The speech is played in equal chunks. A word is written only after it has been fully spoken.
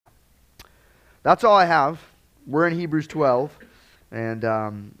That's all I have. We're in Hebrews 12, and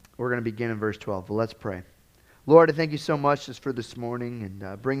we're going to begin in verse 12. But let's pray. Lord, I thank you so much just for this morning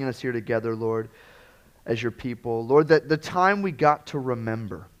and bringing us here together, Lord, as your people. Lord, that the time we got to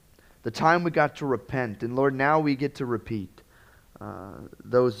remember, the time we got to repent, and Lord, now we get to repeat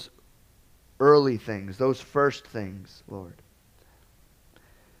those early things, those first things, Lord.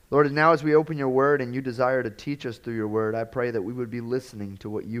 Lord, and now as we open your word and you desire to teach us through your word, I pray that we would be listening to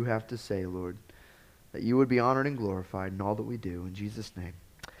what you have to say, Lord, that you would be honored and glorified in all that we do. In Jesus' name,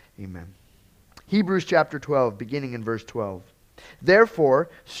 amen. Hebrews chapter 12, beginning in verse 12. Therefore,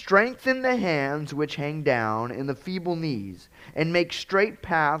 strengthen the hands which hang down and the feeble knees, and make straight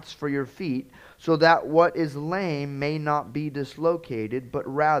paths for your feet, so that what is lame may not be dislocated, but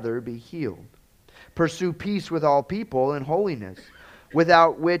rather be healed. Pursue peace with all people and holiness,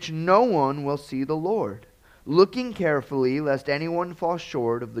 without which no one will see the Lord. Looking carefully, lest anyone fall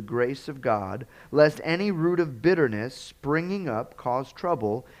short of the grace of God, lest any root of bitterness springing up cause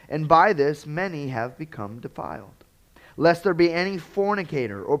trouble, and by this many have become defiled. Lest there be any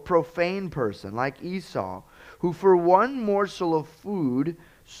fornicator or profane person like Esau, who for one morsel of food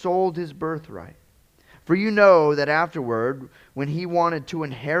sold his birthright. For you know that afterward, when he wanted to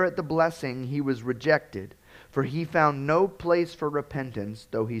inherit the blessing, he was rejected. For he found no place for repentance,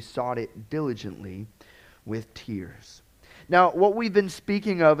 though he sought it diligently with tears. Now, what we've been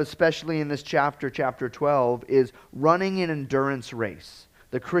speaking of, especially in this chapter 12, is running an endurance race.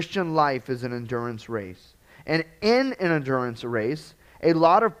 The Christian life is an endurance race. And in an endurance race, a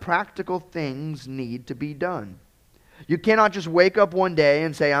lot of practical things need to be done. You cannot just wake up one day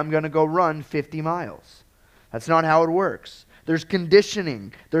and say, I'm going to go run 50 miles. That's not how it works. There's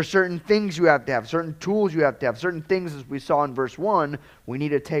conditioning. There's certain things you have to have, certain tools you have to have, certain things, as we saw in verse 1, we need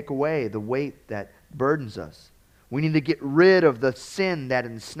to take away the weight that burdens us. We need to get rid of the sin that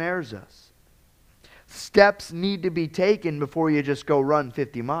ensnares us. Steps need to be taken before you just go run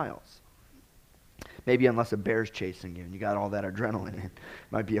 50 miles. Maybe unless a bear's chasing you and you got all that adrenaline in,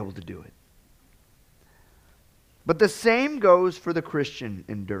 might be able to do it. But the same goes for the Christian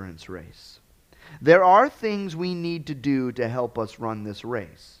endurance race. There are things we need to do to help us run this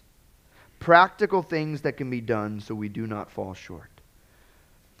race. Practical things that can be done so we do not fall short.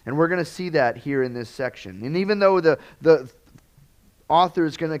 And we're going to see that here in this section. And even though the author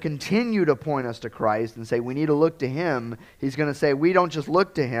is going to continue to point us to Christ and say we need to look to Him, he's going to say we don't just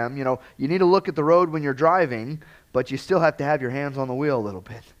look to Him. You know, you need to look at the road when you're driving, but you still have to have your hands on the wheel a little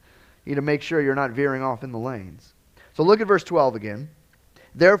bit. You need to make sure you're not veering off in the lanes. So look at verse 12 again.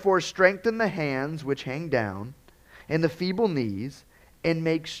 Therefore strengthen the hands which hang down, and the feeble knees, and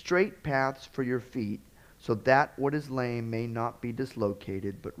make straight paths for your feet, so that what is lame may not be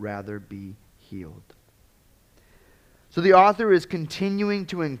dislocated, but rather be healed. So the author is continuing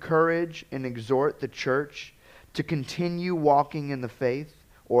to encourage and exhort the church to continue walking in the faith,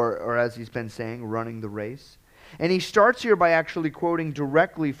 or as he's been saying, running the race. And he starts here by actually quoting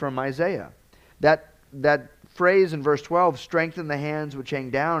directly from Isaiah. That phrase in verse 12, strengthen the hands which hang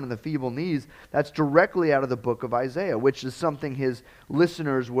down and the feeble knees, that's directly out of the book of Isaiah, which is something his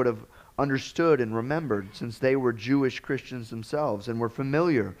listeners would have understood and remembered since they were Jewish Christians themselves and were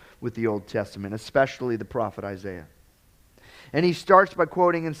familiar with the Old Testament, especially the prophet Isaiah. And he starts by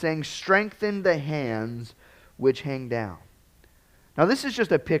quoting and saying, strengthen the hands which hang down. Now this is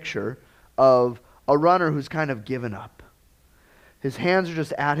just a picture of a runner who's kind of given up. His hands are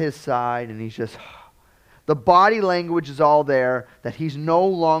just at his side and he's just... The body language is all there that he's no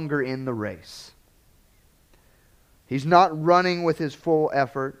longer in the race. He's not running with his full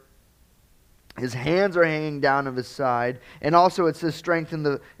effort. His hands are hanging down of his side. And also it says strengthen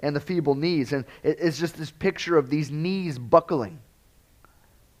the feeble knees. And it's just this picture of these knees buckling.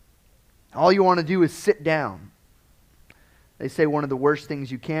 All you want to do is sit down. They say one of the worst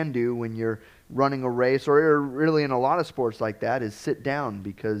things you can do when you're running a race, or really in a lot of sports like that, is sit down,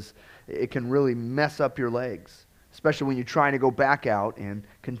 because it can really mess up your legs, especially when you're trying to go back out and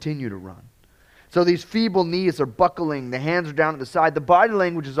continue to run. So these feeble knees are buckling, the hands are down at the side, the body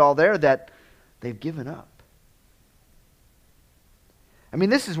language is all there that they've given up. I mean,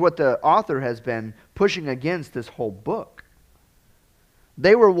 this is what the author has been pushing against this whole book.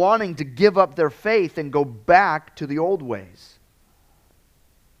 They were wanting to give up their faith and go back to the old ways.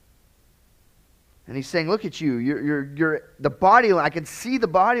 And he's saying, look at you, you're the body, I can see the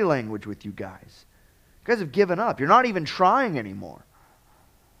body language with you guys. You guys have given up. You're not even trying anymore.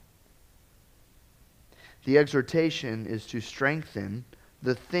 The exhortation is to strengthen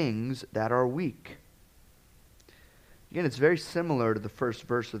the things that are weak. Again, it's very similar to the first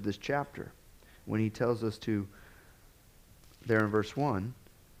verse of this chapter when he tells us to, there in verse 1,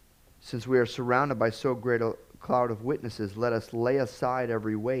 Since we are surrounded by so great a cloud of witnesses, let us lay aside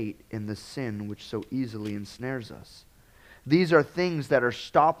every weight and the sin which so easily ensnares us. These are things that are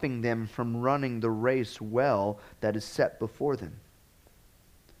stopping them from running the race well that is set before them.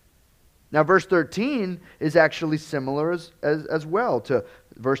 Now, verse 13 is actually similar as well to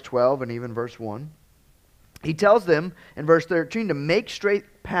verse 12 and even verse 1. He tells them in verse 13 to make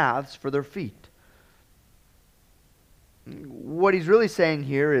straight paths for their feet. What he's really saying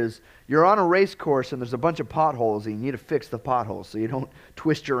here is you're on a race course and there's a bunch of potholes and you need to fix the potholes so you don't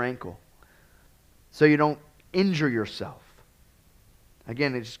twist your ankle, so you don't injure yourself.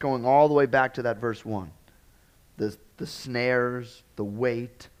 Again, it's just going all the way back to that verse 1. The snares, the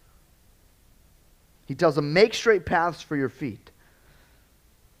weight. He tells them, make straight paths for your feet.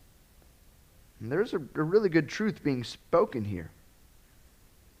 And there's a really good truth being spoken here.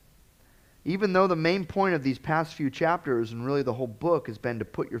 Even though the main point of these past few chapters and really the whole book has been to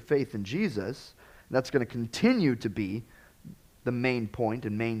put your faith in Jesus, that's going to continue to be the main point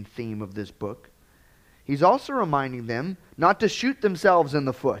and main theme of this book, he's also reminding them not to shoot themselves in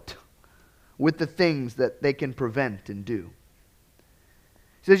the foot with the things that they can prevent and do.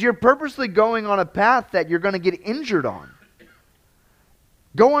 He says you're purposely going on a path that you're going to get injured on.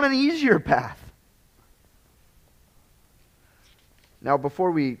 Go on an easier path. Now, before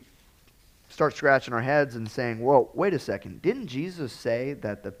we start scratching our heads and saying, whoa, wait a second, didn't Jesus say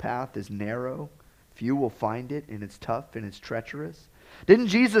that the path is narrow, few will find it, and it's tough and it's treacherous? Didn't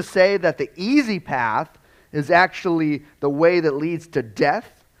Jesus say that the easy path is actually the way that leads to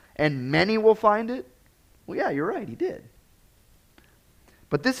death, and many will find it? Well, yeah, you're right, he did.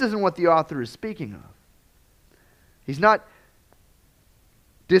 But this isn't what the author is speaking of. He's not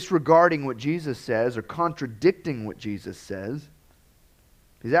disregarding what Jesus says or contradicting what Jesus says.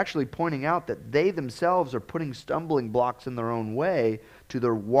 He's actually pointing out that they themselves are putting stumbling blocks in their own way to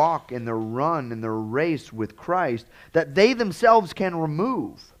their walk and their run and their race with Christ that they themselves can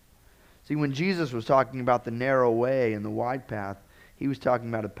remove. See, when Jesus was talking about the narrow way and the wide path, he was talking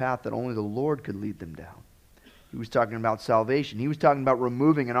about a path that only the Lord could lead them down. He was talking about salvation. He was talking about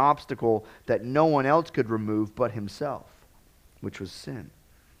removing an obstacle that no one else could remove but himself, which was sin.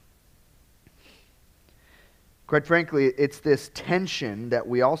 Quite frankly, it's this tension that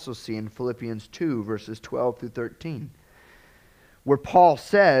we also see in Philippians 2, verses 12 through 13, where Paul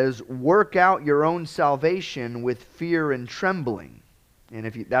says, work out your own salvation with fear and trembling. And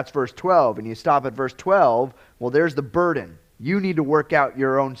that's verse 12, and you stop at verse 12, well, there's the burden. You need to work out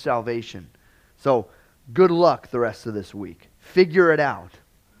your own salvation. So, good luck the rest of this week. Figure it out.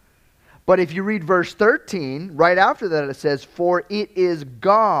 But if you read verse 13, right after that it says, for it is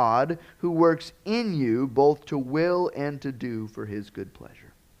God who works in you both to will and to do for his good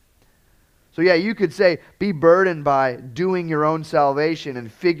pleasure. So yeah, you could say, be burdened by doing your own salvation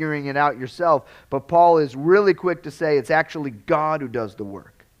and figuring it out yourself. But Paul is really quick to say it's actually God who does the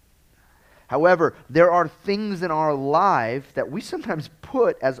work. However, there are things in our life that we sometimes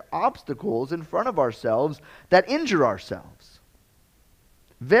put as obstacles in front of ourselves that injure ourselves.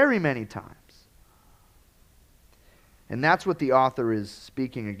 Very many times. And that's what the author is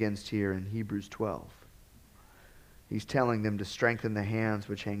speaking against here in Hebrews 12. He's telling them to strengthen the hands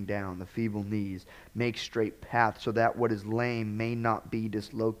which hang down, the feeble knees, make straight paths so that what is lame may not be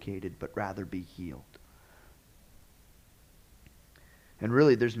dislocated, but rather be healed. And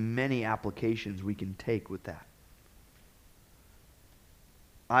really, there's many applications we can take with that.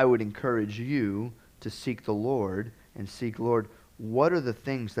 I would encourage you to seek the Lord and seek, Lord, what are the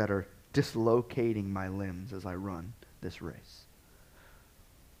things that are dislocating my limbs as I run this race?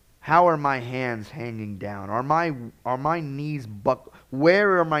 How are my hands hanging down? Are my knees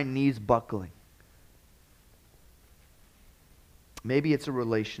where are my knees buckling? Maybe it's a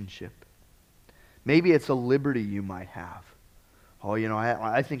relationship. Maybe it's a liberty you might have. Oh,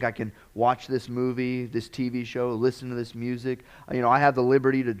 I think I can watch this movie, this TV show, listen to this music. I have the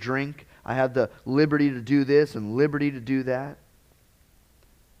liberty to drink. I have the liberty to do this and liberty to do that.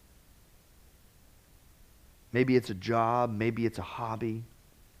 Maybe it's a job. Maybe it's a hobby.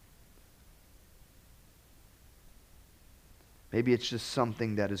 Maybe it's just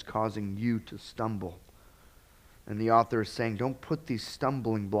something that is causing you to stumble. And the author is saying, don't put these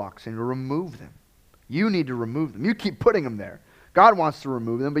stumbling blocks in, remove them. You need to remove them. You keep putting them there. God wants to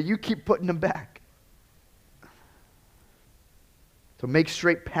remove them, but you keep putting them back. So make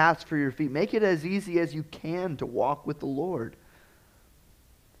straight paths for your feet. Make it as easy as you can to walk with the Lord.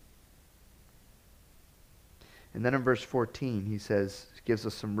 And then in verse 14, he gives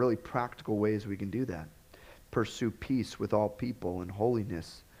us some really practical ways we can do that. Pursue peace with all people and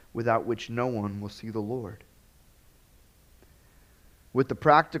holiness, without which no one will see the Lord. with the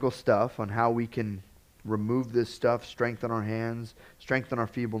practical stuff on how we can remove this stuff, strengthen our hands, strengthen our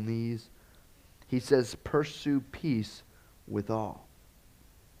feeble knees. He says, pursue peace with all.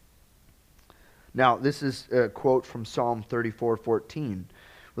 Now, this is a quote from Psalm 34:14,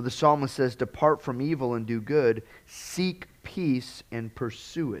 where the psalmist says, depart from evil and do good, seek peace and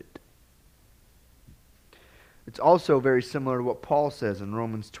pursue it. It's also very similar to what Paul says in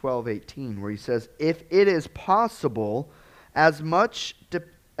Romans 12:18, where he says, if it is possible, as much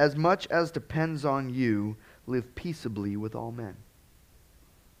as depends on you, live peaceably with all men.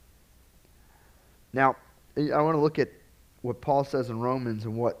 Now, I want to look at what Paul says in Romans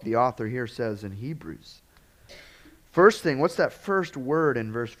and what the author here says in Hebrews. First thing, what's that first word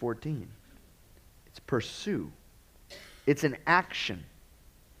in verse 14? It's pursue. It's an action.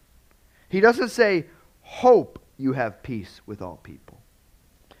 He doesn't say, hope you have peace with all people.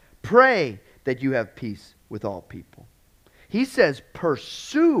 Pray that you have peace with all people. He says,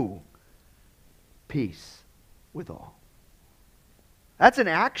 pursue peace with all. That's an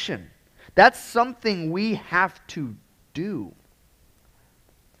action. That's something we have to do.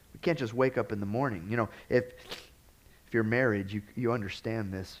 We can't just wake up in the morning. You know, if you're married, you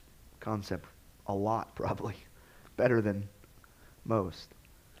understand this concept a lot, probably. Better than most.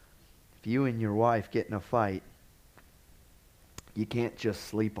 If you and your wife get in a fight, you can't just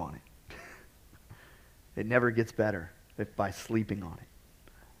sleep on it. It never gets better if by sleeping on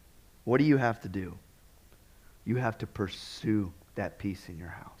it. What do you have to do? You have to pursue that peace in your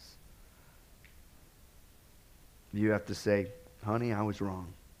house. You have to say, honey, I was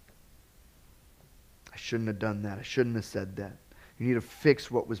wrong. I shouldn't have done that. I shouldn't have said that. You need to fix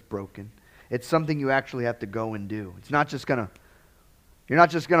what was broken. It's something you actually have to go and do. It's not just you're not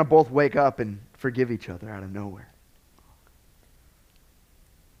just going to both wake up and forgive each other out of nowhere.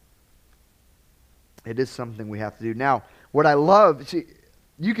 It is something we have to do. Now, what I love, see,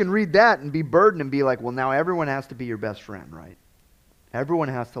 you can read that and be burdened and be like, well, now everyone has to be your best friend, right? Everyone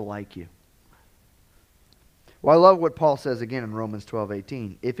has to like you. Well, I love what Paul says again in Romans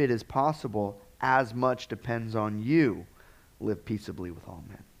 12:18. If it is possible, as much depends on you, live peaceably with all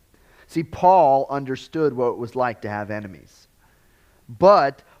men. See, Paul understood what it was like to have enemies.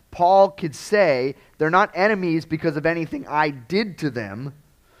 But Paul could say, they're not enemies because of anything I did to them.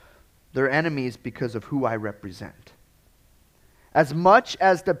 They're enemies because of who I represent. As much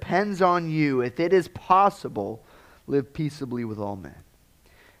as depends on you, if it is possible, live peaceably with all men.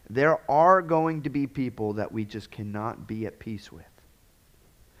 There are going to be people that we just cannot be at peace with.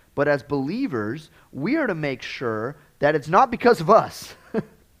 But as believers, we are to make sure that it's not because of us.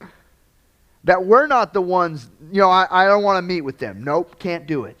 That we're not the ones, I don't want to meet with them. Nope, can't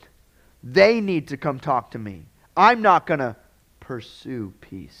do it. They need to come talk to me. I'm not going to pursue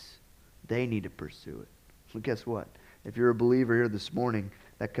peace. They need to pursue it. So guess what? If you're a believer here this morning,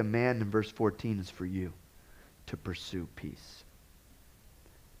 that command in verse 14 is for you to pursue peace.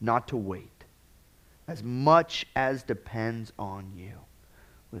 Not to wait. As much as depends on you,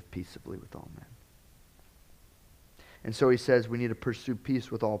 live peaceably with all men. And so he says we need to pursue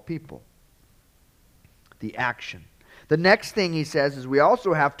peace with all people. The action. The next thing he says is we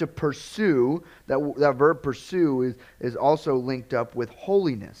also have to pursue, that verb pursue is also linked up with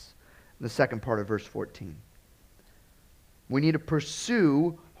holiness. In the second part of verse 14. We need to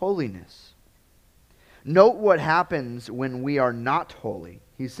pursue holiness. Note what happens when we are not holy.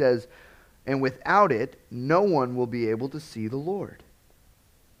 He says, and without it, no one will be able to see the Lord.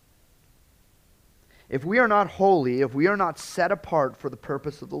 If we are not holy, if we are not set apart for the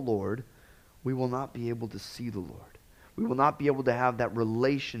purpose of the Lord, we will not be able to see the Lord. We will not be able to have that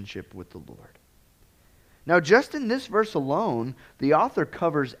relationship with the Lord. Now, just in this verse alone, the author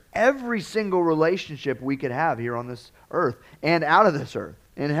covers every single relationship we could have here on this earth and out of this earth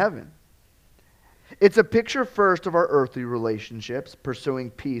in heaven. It's a picture first of our earthly relationships,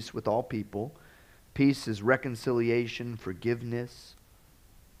 pursuing peace with all people. Peace is reconciliation, forgiveness,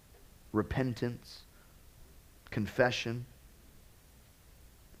 repentance, confession.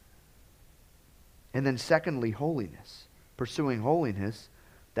 And then secondly, holiness. Pursuing holiness,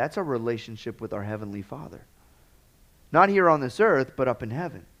 that's our relationship with our Heavenly Father. Not here on this earth, but up in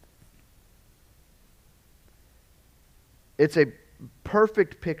heaven. It's a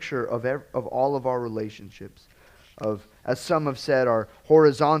perfect picture of all of our relationships. Of, as some have said, our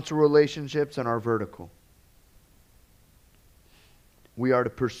horizontal relationships and our vertical. We are to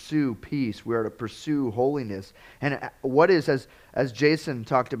pursue peace. We are to pursue holiness. And what is, as Jason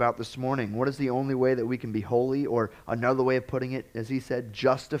talked about this morning, what is the only way that we can be holy? Or another way of putting it, as he said,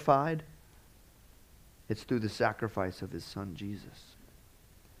 justified? It's through the sacrifice of his Son, Jesus.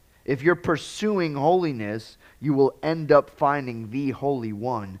 If you're pursuing holiness, you will end up finding the Holy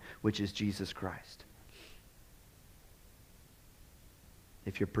One, which is Jesus Christ.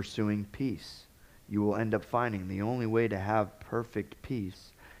 If you're pursuing peace, you will end up finding the only way to have perfect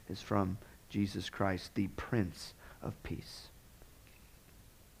peace is from Jesus Christ, the Prince of Peace.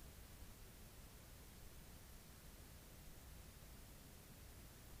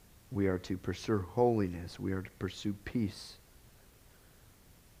 We are to pursue holiness. We are to pursue peace.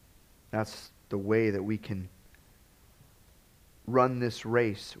 That's the way that we can run this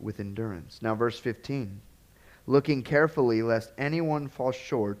race with endurance. Now, verse 15. Looking carefully, lest anyone fall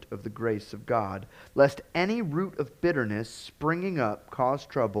short of the grace of God, lest any root of bitterness springing up cause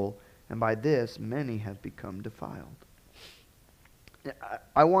trouble, and by this many have become defiled.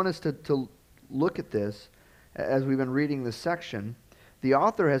 I want us to look at this as we've been reading this section. The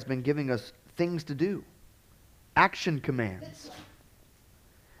author has been giving us things to do, action commands.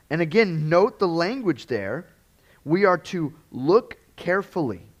 And again, note the language there. We are to look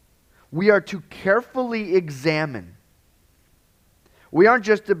carefully. We are to carefully examine. We aren't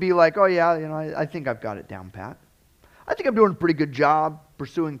just to be like, oh yeah, I think I've got it down pat. I think I'm doing a pretty good job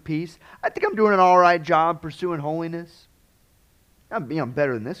pursuing peace. I think I'm doing an all right job pursuing holiness. I'm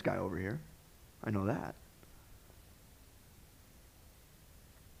better than this guy over here. I know that.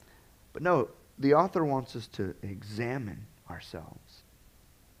 But no, the author wants us to examine ourselves.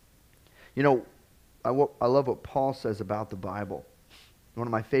 You know, I love what Paul says about the Bible. One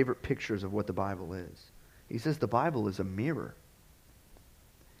of my favorite pictures of what the Bible is. He says the Bible is a mirror.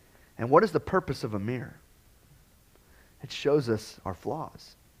 And what is the purpose of a mirror? It shows us our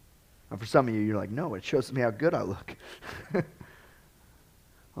flaws. And for some of you, you're like, no, it shows me how good I look.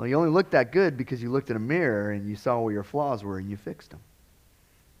 Well, you only look that good because you looked in a mirror and you saw where your flaws were and you fixed them.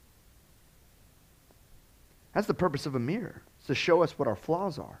 That's the purpose of a mirror. It's to show us what our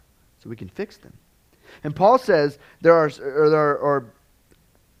flaws are so we can fix them. And Paul says there are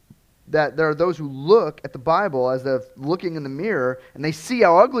those who look at the Bible as they're looking in the mirror and they see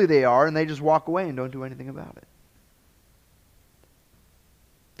how ugly they are and they just walk away and don't do anything about it.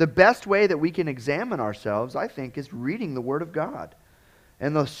 The best way that we can examine ourselves, I think, is reading the Word of God.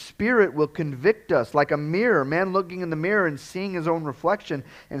 And the Spirit will convict us like a mirror, man looking in the mirror and seeing his own reflection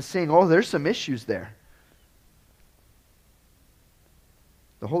and saying, oh, there's some issues there.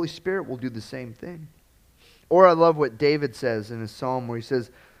 The Holy Spirit will do the same thing. Or I love what David says in his psalm where he says,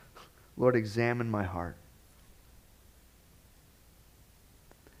 Lord, examine my heart.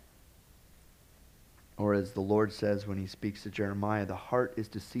 Or as the Lord says when he speaks to Jeremiah, the heart is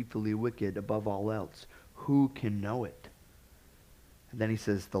deceitfully wicked above all else. Who can know it? And then he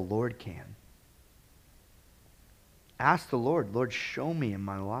says, the Lord can. Ask the Lord, Lord, show me in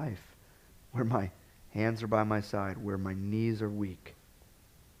my life where my hands are by my side, where my knees are weak.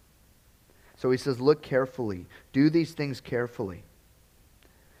 So he says, look carefully. Do these things carefully,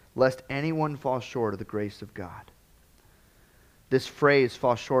 lest anyone fall short of the grace of God. This phrase,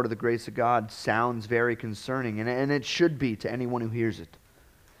 fall short of the grace of God, sounds very concerning, and it should be to anyone who hears it.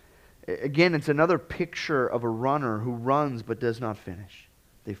 Again, it's another picture of a runner who runs but does not finish.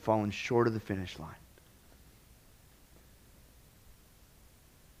 They've fallen short of the finish line.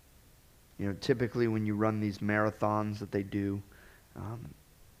 You know, typically when you run these marathons that they do,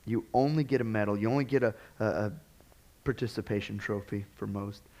 you only get a medal. You only get a participation trophy for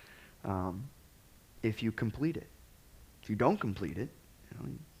most if you complete it. If you don't complete it,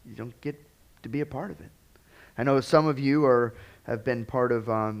 you don't get to be a part of it. I know some of you have been part of,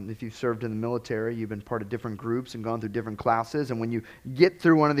 if you've served in the military, you've been part of different groups and gone through different classes. And when you get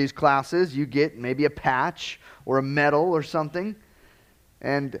through one of these classes, you get maybe a patch or a medal or something.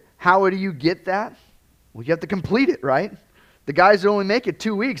 And how do you get that? Well, you have to complete it, right? The guys that only make it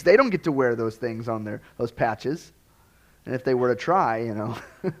 2 weeks, they don't get to wear those things on those patches. And if they were to try, you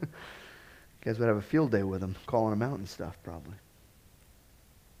guys would have a field day with them, calling them out and stuff probably.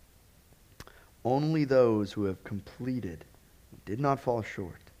 Only those who have completed, did not fall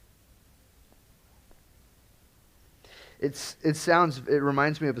short. It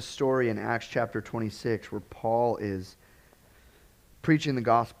reminds me of a story in Acts chapter 26 where Paul is preaching the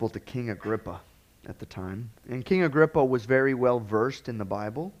gospel to King Agrippa at the time. And King Agrippa was very well versed in the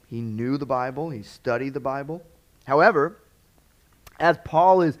Bible. He knew the Bible. He studied the Bible. However, as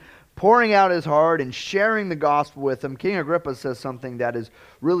Paul is pouring out his heart and sharing the gospel with him, King Agrippa says something that is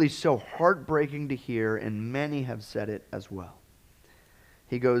really so heartbreaking to hear, and many have said it as well.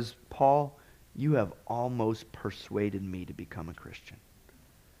 He goes, Paul, you have almost persuaded me to become a Christian.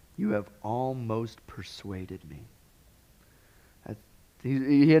 You have almost persuaded me.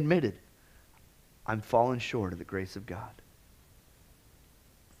 He admitted, I'm fallen short of the grace of God.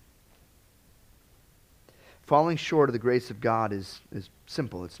 Falling short of the grace of God is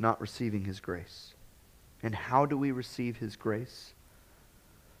simple. It's not receiving His grace. And how do we receive His grace?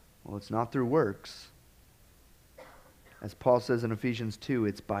 Well, it's not through works. As Paul says in Ephesians 2,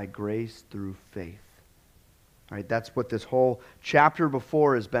 it's by grace through faith. All right, that's what this whole chapter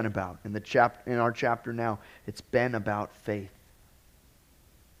before has been about. In our chapter now, it's been about faith.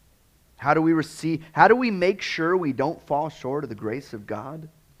 How do we make sure we don't fall short of the grace of God?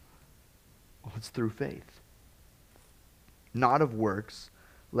 Well, it's through faith. Not of works,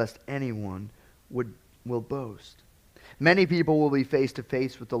 lest anyone will boast. Many people will be face to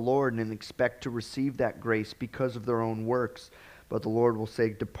face with the Lord and expect to receive that grace because of their own works. But the Lord will say,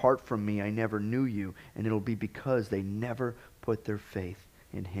 "Depart from me, I never knew you." And it'll be because they never put their faith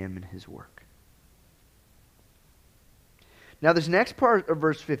in Him and His work. Now this next part of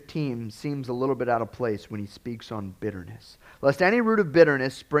verse 15 seems a little bit out of place when he speaks on bitterness. "Lest any root of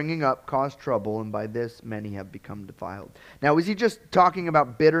bitterness springing up cause trouble, and by this many have become defiled." Now is he just talking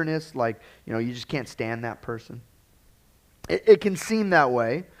about bitterness like, you just can't stand that person? It can seem that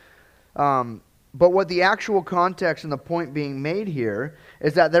way. But what the actual context and the point being made here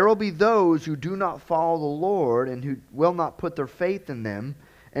is that there will be those who do not follow the Lord and who will not put their faith in them.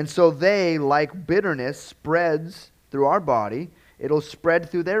 And so they, like bitterness, spreads through our body. It'll spread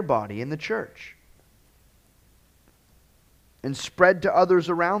through their body in the church. And spread to others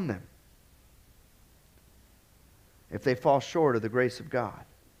around them. If they fall short of the grace of God.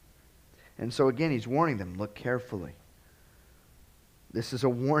 And so again, he's warning them, look carefully. This is a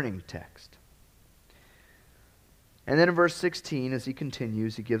warning text. And then in verse 16, as he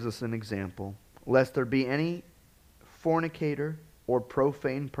continues, he gives us an example. "Lest there be any fornicator or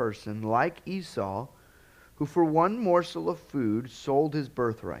profane person like Esau, who for one morsel of food sold his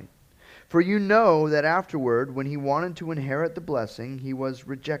birthright. For you know that afterward, when he wanted to inherit the blessing, he was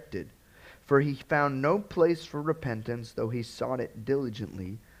rejected. For he found no place for repentance, though he sought it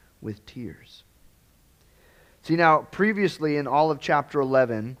diligently with tears." See now, previously in all of chapter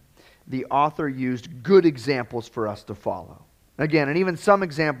 11, the author used good examples for us to follow. Again, and even some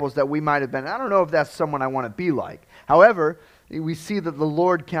examples that we might have been, I don't know if that's someone I want to be like. However, we see that the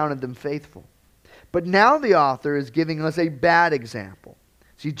Lord counted them faithful. But now the author is giving us a bad example.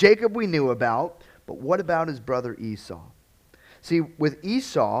 See, Jacob we knew about, but what about his brother Esau? See, with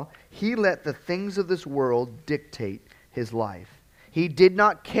Esau, he let the things of this world dictate his life. He did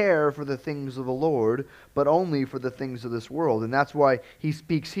not care for the things of the Lord, but only for the things of this world. And that's why he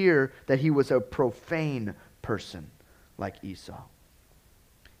speaks here that he was a profane person like Esau.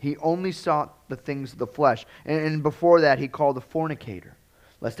 He only sought the things of the flesh. And before that, he called a fornicator.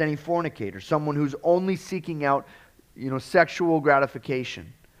 Lest any fornicator, someone who's only seeking out, sexual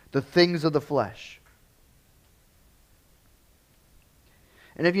gratification, the things of the flesh.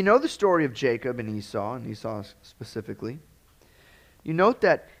 And if you know the story of Jacob and Esau specifically, you note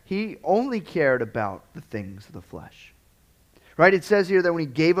that he only cared about the things of the flesh. Right? It says here that when he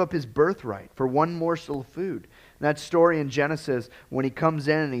gave up his birthright for one morsel of food. And that story in Genesis, when he comes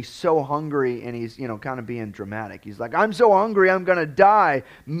in and he's so hungry and he's, kind of being dramatic. He's like, "I'm so hungry, I'm going to die.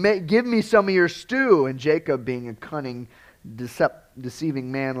 Give me some of your stew." And Jacob, being a cunning,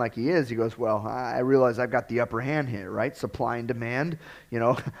 deceiving man like he is, he goes, "Well, I realize I've got the upper hand here, right? Supply and demand.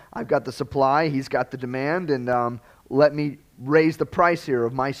 I've got the supply, he's got the demand, and let me raise the price here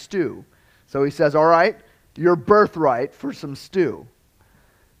of my stew." So he says, "All right, your birthright for some stew."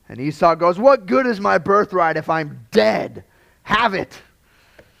 And Esau goes, "What good is my birthright if I'm dead? Have it."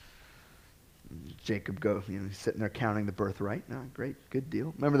 Jacob goes, he's sitting there counting the birthright. No, great, good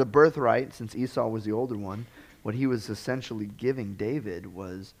deal. Remember the birthright, since Esau was the older one, what he was essentially giving David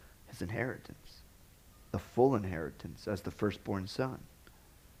was his inheritance. The full inheritance as the firstborn son.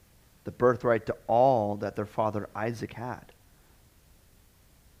 The birthright to all that their father Isaac had.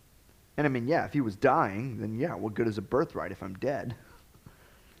 And if he was dying, then what good is a birthright if I'm dead?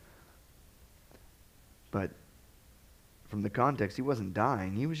 But from the context, he wasn't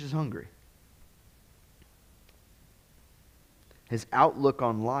dying, he was just hungry. His outlook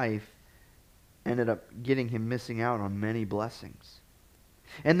on life ended up getting him missing out on many blessings.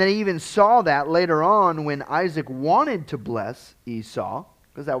 And then he even saw that later on when Isaac wanted to bless Esau,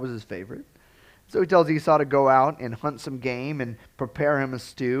 because that was his favorite. So he tells Esau to go out and hunt some game and prepare him a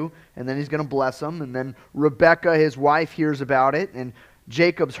stew, and then he's going to bless him. And then Rebekah, his wife, hears about it, and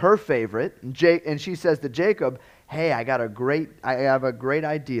Jacob's her favorite, and she says to Jacob, "Hey, I have a great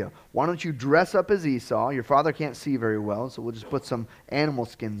idea. Why don't you dress up as Esau? Your father can't see very well, so we'll just put some animal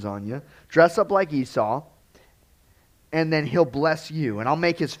skins on you. Dress up like Esau, and then he'll bless you, and I'll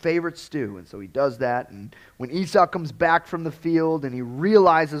make his favorite stew." And so he does that, and when Esau comes back from the field and he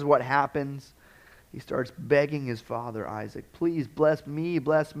realizes what happens, He starts begging his father, Isaac, please bless me,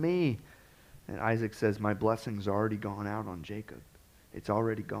 bless me. And Isaac says, my blessing's already gone out on Jacob. It's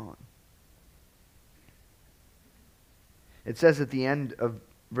already gone. It says at the end of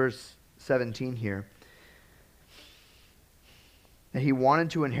verse 17 here, that he wanted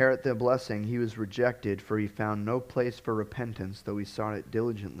to inherit the blessing. He was rejected, for he found no place for repentance, though he sought it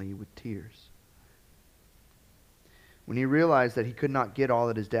diligently with tears. When he realized that he could not get all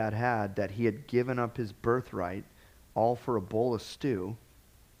that his dad had, that he had given up his birthright, all for a bowl of stew,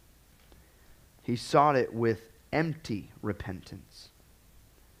 he sought it with empty repentance.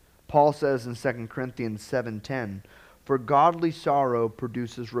 Paul says in 2 Corinthians 7:10, for godly sorrow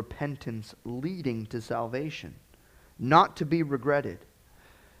produces repentance leading to salvation, not to be regretted,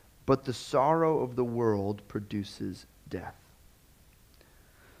 but the sorrow of the world produces death.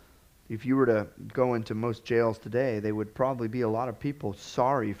 If you were to go into most jails today, there would probably be a lot of people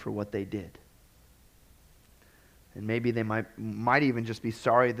sorry for what they did. And maybe they might even just be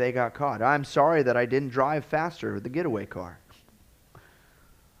sorry they got caught. I'm sorry that I didn't drive faster with the getaway car.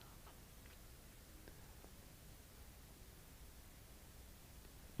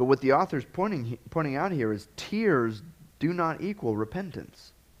 But what the author's pointing out here is tears do not equal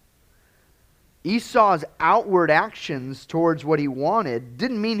repentance. Esau's outward actions towards what he wanted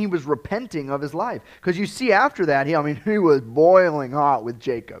didn't mean he was repenting of his life. Because you see after that, he was boiling hot with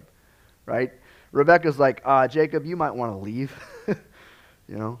Jacob, right? Rebekah's like, Jacob, you might want to leave.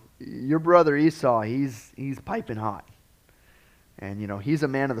 Your brother Esau, he's piping hot. And, he's a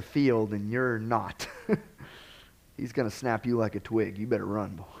man of the field and you're not. He's going to snap you like a twig. You better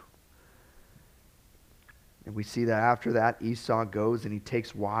run, boy. And we see that after that, Esau goes and he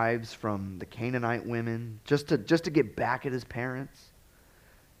takes wives from the Canaanite women just to get back at his parents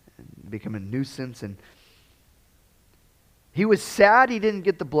and become a nuisance. And he was sad he didn't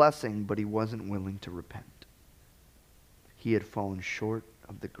get the blessing, but he wasn't willing to repent. He had fallen short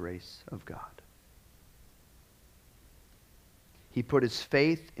of the grace of God. He put his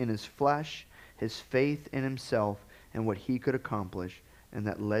faith in his flesh, his faith in himself, and what he could accomplish, and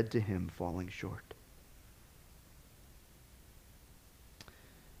that led to him falling short.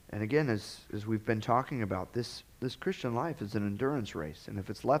 And again, as we've been talking about, this Christian life is an endurance race. And if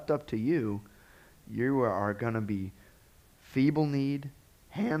it's left up to you, you are going to be feeble-kneed,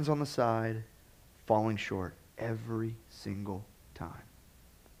 hands on the side, falling short every single time.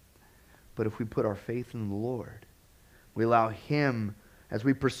 But if we put our faith in the Lord, we allow Him, as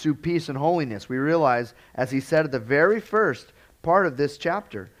we pursue peace and holiness, we realize, as He said at the very first part of this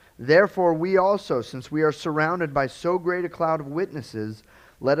chapter, therefore we also, since we are surrounded by so great a cloud of witnesses,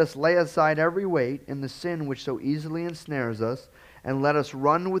 let us lay aside every weight and the sin which so easily ensnares us, and let us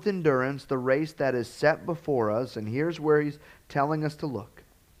run with endurance the race that is set before us. And here's where he's telling us to look.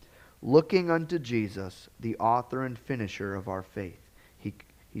 Looking unto Jesus, the author and finisher of our faith.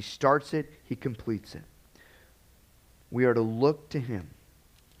 He starts it, He completes it. We are to look to Him.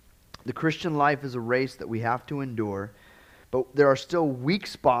 The Christian life is a race that we have to endure, but there are still weak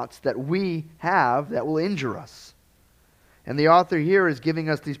spots that we have that will injure us. And the author here is giving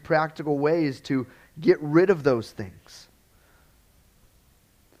us these practical ways to get rid of those things.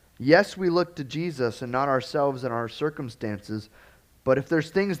 Yes, we look to Jesus and not ourselves and our circumstances, but if there's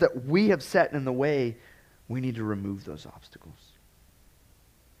things that we have set in the way, we need to remove those obstacles.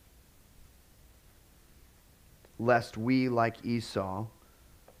 Lest we, like Esau,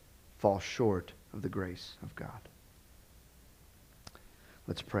 fall short of the grace of God.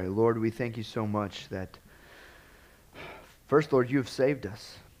 Let's pray. Lord, we thank You so much that first, Lord, You have saved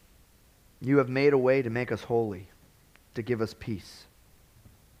us. You have made a way to make us holy, to give us peace.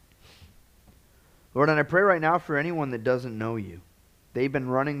 Lord, and I pray right now for anyone that doesn't know You. They've been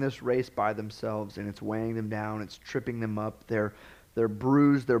running this race by themselves, and it's weighing them down. It's tripping them up. They're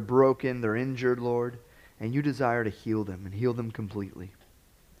bruised. They're broken. They're injured, Lord. And You desire to heal them and heal them completely.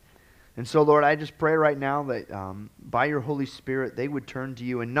 And so, Lord, I just pray right now that by Your Holy Spirit, they would turn to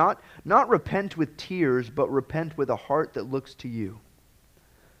You and not repent with tears, but repent with a heart that looks to You.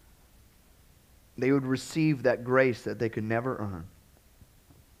 They would receive that grace that they could never earn.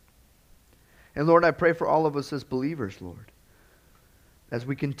 And Lord, I pray for all of us as believers, Lord. As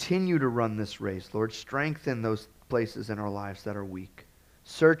we continue to run this race, Lord, strengthen those places in our lives that are weak.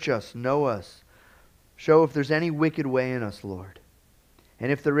 Search us, know us. Show if there's any wicked way in us, Lord.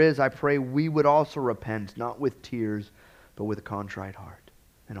 And if there is, I pray we would also repent, not with tears, but with a contrite heart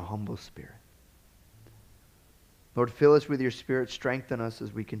and a humble spirit. Lord, fill us with Your Spirit. Strengthen us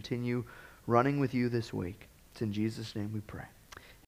as we continue running with You this week. It's in Jesus' name we pray.